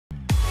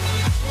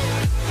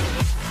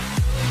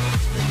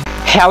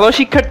Hello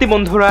শিক্ষার্থী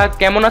বন্ধুরা,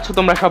 কেমন আছো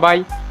তোমরা সবাই?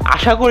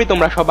 আশা করি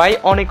তোমরা সবাই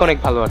অনেক অনেক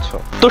ভালো আছো।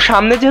 তো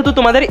সামনে যেহেতু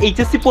তোমাদের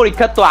এইচএসসি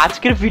পরীক্ষা, তো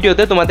আজকের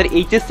ভিডিওতে তোমাদের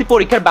এইচএসসি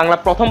পরীক্ষার বাংলা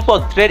প্রথম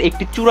পত্রের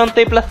একটি চূড়ান্ত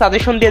এ প্লাস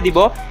সাজেশন দিয়ে দিব,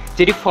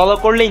 যেটি ফলো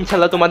করলে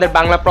ইনশাল্লাহ তোমাদের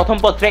বাংলা প্রথম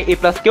পত্রে এ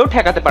প্লাস কেউ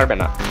ঠেকাতে পারবে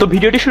না। তো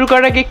ভিডিওটি শুরু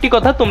করার আগে একটি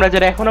কথা, তোমরা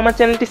যারা এখন আমার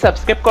চ্যানেলটি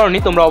সাবস্ক্রাইব করোনি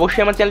তোমরা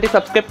অবশ্যই আমার চ্যানেলটি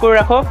সাবস্ক্রাইব করে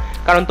রাখো,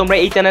 কারণ তোমরা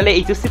এই চ্যানেলে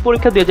এইচএসসি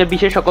পরীক্ষা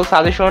 2020 সকল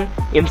সাজেশন,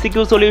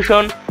 এমসিকিউ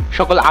সলিউশন,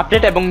 সকল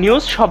আপডেট এবং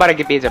নিউজ সবার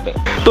আগে পেয়ে যাবে।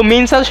 তো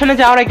মেইন সাজেশনে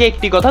যাওয়ার আগে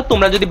একটি কথা,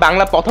 তোমরা যদি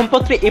বাংলা প্রথম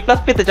পত্রে এ প্লাস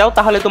পেতে চাও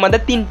তাহলে তোমাদের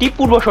তিনটি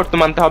পূর্ব শর্ত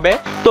মানতে হবে।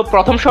 তো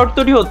প্রথম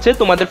শর্তটি হচ্ছে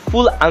তোমাদের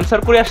ফুল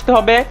আনসার করে আসতে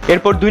হবে।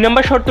 এরপর 2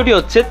 নম্বর শর্তটি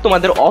হচ্ছে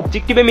তোমাদের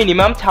অবজেক্টিভে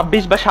মিনিমাম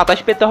 26 বা 27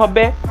 পেতে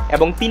হবে,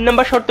 এবং 3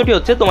 নম্বর শর্তটি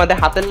হচ্ছে তোমাদের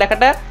হাতের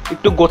লেখাটা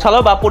একটু গোছালো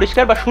বা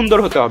পরিষ্কার বা সুন্দর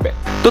হতে হবে।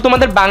 তো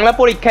তোমাদের বাংলা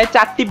পরীক্ষায়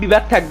 4টি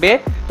বিভাগ থাকবে।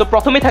 তো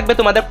প্রথমে থাকবে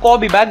তোমাদের ক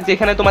বিভাগ,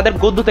 যেখানে তোমাদের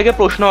গদ্য থেকে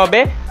প্রশ্ন হবে।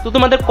 তো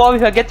তোমাদের ক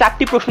বিভাগে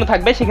 4টি প্রশ্ন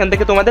থাকবে, সেখান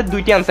থেকে তোমাদের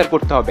 2টি আনসার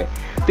করতে হবে।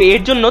 তো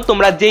এর জন্য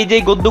তোমরা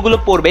যেই গদ্যগুলো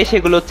পড়বে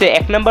সেগুলো হচ্ছে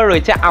 1 নম্বর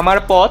রয়েছে আমার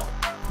পথ,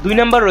 2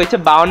 নম্বর রয়েছে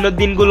 52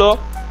 দিনগুলো,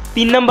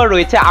 3 নম্বর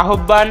রয়েছে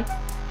আহ্বান,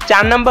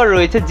 4 নম্বর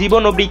রয়েছে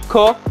জীবন ও বৃক্ষ,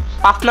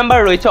 5 নম্বর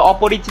রয়েছে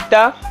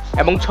অপরিচিতা,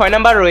 এবং 6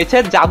 নম্বর রয়েছে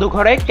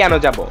জাদুঘরে কেন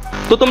যাব।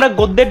 তো তোমরা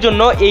গদ্যের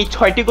জন্য এই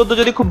 6টি গদ্য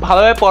যদি খুব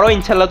ভালোভাবে পড়ো,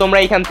 ইনশাল্লাহ তোমরা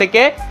এখান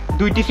থেকে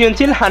 2টি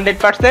সৃজনশীল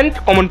 100%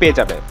 কমন পেয়ে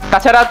যাবে।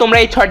 তাছাড়া তোমরা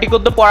এই 6টি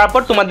গদ্য পড়ার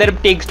পর তোমাদের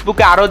টেক্সট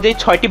বুকে আরও যে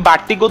 6টি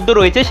বাড়তি গদ্য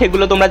রয়েছে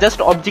সেগুলো তোমরা জাস্ট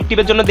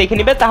অবজেক্টিভের জন্য দেখে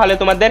নিবে, তাহলে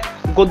তোমাদের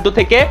গদ্য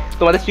থেকে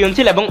তোমাদের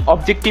সৃজনশীল এবং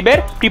অবজেক্টিভের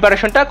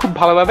প্রিপারেশনটা খুব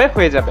ভালোভাবে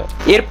হয়ে যাবে।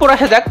 এরপর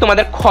আসা যাক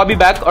তোমাদের খ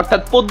বিভাগ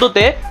অর্থাৎ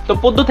পদ্যতে। তো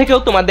পদ্য থেকেও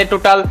তোমাদের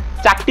টোটাল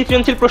 4টি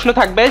সৃজনশীল প্রশ্ন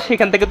থাকবে,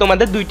 সেখান থেকে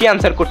তোমাদের 2টি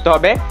আনসার করতে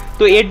হবে।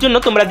 তো এর জন্য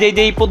তোমরা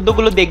যেই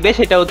পদ্যগুলো দেখবে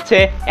সেটা হচ্ছে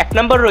 1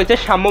 নম্বর রয়েছে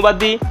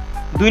সাম্যবাদী,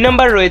 2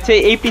 নম্বর রয়েছে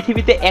এই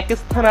পৃথিবীতে এক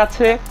স্থান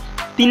আছে,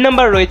 3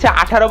 নম্বর রয়েছে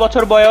 18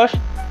 বছর বয়স,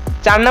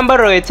 4 নম্বর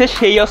রয়েছে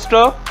সেই অস্ত্র,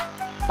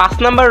 5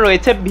 নম্বর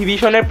রয়েছে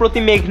বিভীষণের প্রতি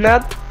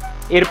মেঘনাদ,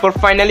 এরপর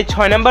ফাইনালি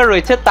 6 নম্বর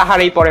রয়েছে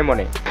তাহারই পরে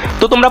মনে।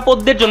 তো তোমরা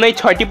পদ্যের জন্য এই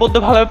 6টি পদ্য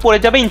ভালোভাবে পড়ে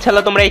যাবে,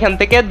 ইনশাল্লাহ তোমরা এখান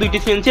থেকে 2টি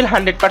সৃজনশীল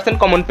 100%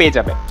 কমন পেয়ে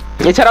যাবে।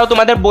 এছাড়াও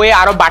তোমাদের বইয়ে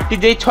আরও বাড়তি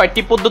যেই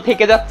 6টি পদ্য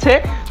থেকে যাচ্ছে,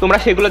 তোমরা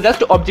সেগুলো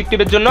জাস্ট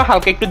অবজেক্টিভের জন্য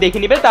হালকা একটু দেখে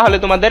নিবে, তাহলে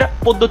তোমাদের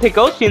পদ্য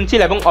থেকেও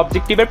সৃজনশীল এবং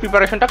অবজেক্টিভের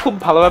প্রিপারেশনটা খুব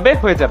ভালোভাবে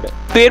হয়ে যাবে।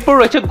 তো এরপর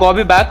রয়েছে গ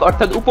বিভাগ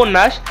অর্থাৎ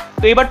উপন্যাস।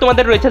 তো এবার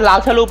তোমাদের রয়েছে লাল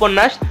সালু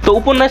উপন্যাস। তো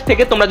উপন্যাস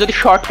থেকে তোমরা যদি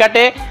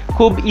শর্টকাটে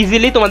খুব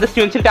ইজিলি তোমাদের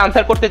সৃজনশীলটা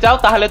আনসার করতে চাও,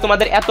 তাহলে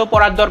তোমাদের এত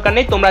পড়ার দরকার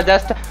নেই। তোমরা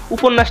জাস্ট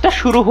উপন্যাসটা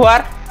শুরু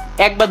হওয়ার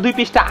 1 বা 2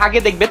 পৃষ্ঠা আগে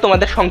দেখবে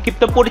তোমাদের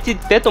সংক্ষিপ্ত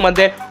পরিচিতিতে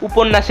তোমাদের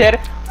উপন্যাসের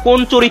কোন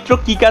চরিত্র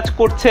কি কাজ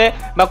করছে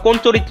বা কোন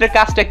চরিত্রের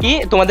কাজটা কি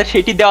তোমাদের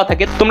সেটি দেওয়া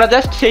থাকে। তোমরা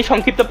জাস্ট সেই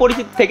সংক্ষিপ্ত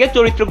পরিচিতি থেকে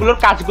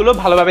চরিত্রগুলোর কাজগুলো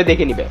ভালোভাবে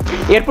দেখে নিবে।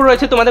 এরপর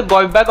রয়েছে তোমাদের গ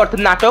বিভাগ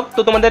অর্থাৎ নাটক।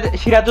 তো তোমাদের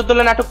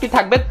সিরাজউদ্দৌলা নাটকটি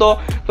থাকবে। তো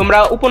তোমরা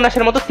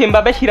উপন্যাসের মতো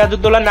সেমভাবে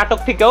সিরাজউদ্দৌলা নাটক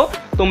থেকেও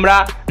তোমরা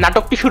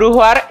নাটকটি শুরু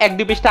হওয়ার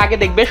 1-2 পৃষ্ঠা আগে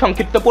দেখবে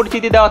সংক্ষিপ্ত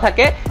পরিচিতি দেওয়া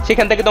থাকে,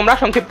 সেখান থেকে তোমরা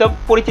সংক্ষিপ্ত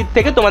পরিচিতি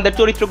থেকে তোমাদের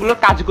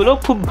চরিত্রগুলোর কাজগুলো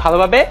খুব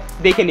ভালোভাবে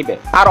দেখে নিবে।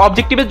 আর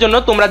অবজেক্টিভের জন্য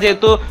তোমরা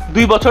যেহেতু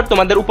 2 বছর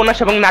তোমাদের উপন্যাস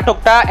এবং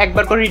নাটকটা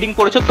একবার করে রিডিং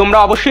করেছো, তোমরা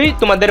অবশ্যই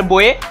তোমাদের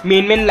বইয়ে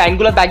মেইন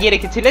লাইনগুলো দাগিয়ে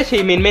রেখেছিলে,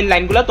 সেই মেইন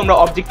লাইনগুলো তোমরা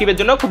অবজেক্টিভের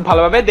জন্য খুব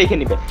ভালোভাবে দেখে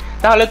নিবে,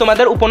 তাহলে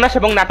তোমাদের উপন্যাস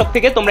এবং নাটক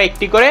থেকে তোমরা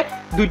একটি করে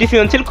 2টি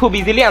সৃজনশীল খুব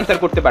ইজিলি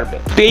আনসার করতে পারবে।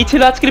 তো এই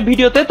ছিল আজকের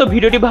ভিডিওতে। তো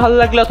ভিডিওটি ভালো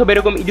লাগলে অথবা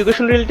এরকম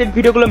এডুকেশন রিলেটেড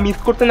ভিডিওগুলো মিস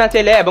করতে না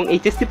চাইলে এবং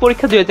এইচএসসি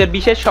পরীক্ষা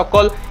 2020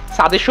 সকল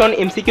সাজেশন,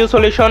 এমসিকিউ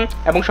সলিউশন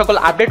এবং সকল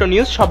আপডেট ও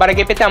নিউজ সবার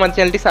আগে পেতে আমার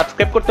চ্যানেলটি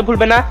সাবস্ক্রাইব করতে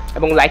ভুলবে না,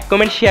 এবং লাইক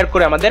কমেন্ট শেয়ার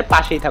করে আমাদের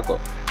পাশেই থাকো।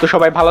 তো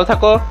সবাই ভালো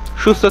থাকো,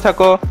 সুস্থ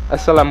থাকো,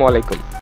 আসসালামু আলাইকুম।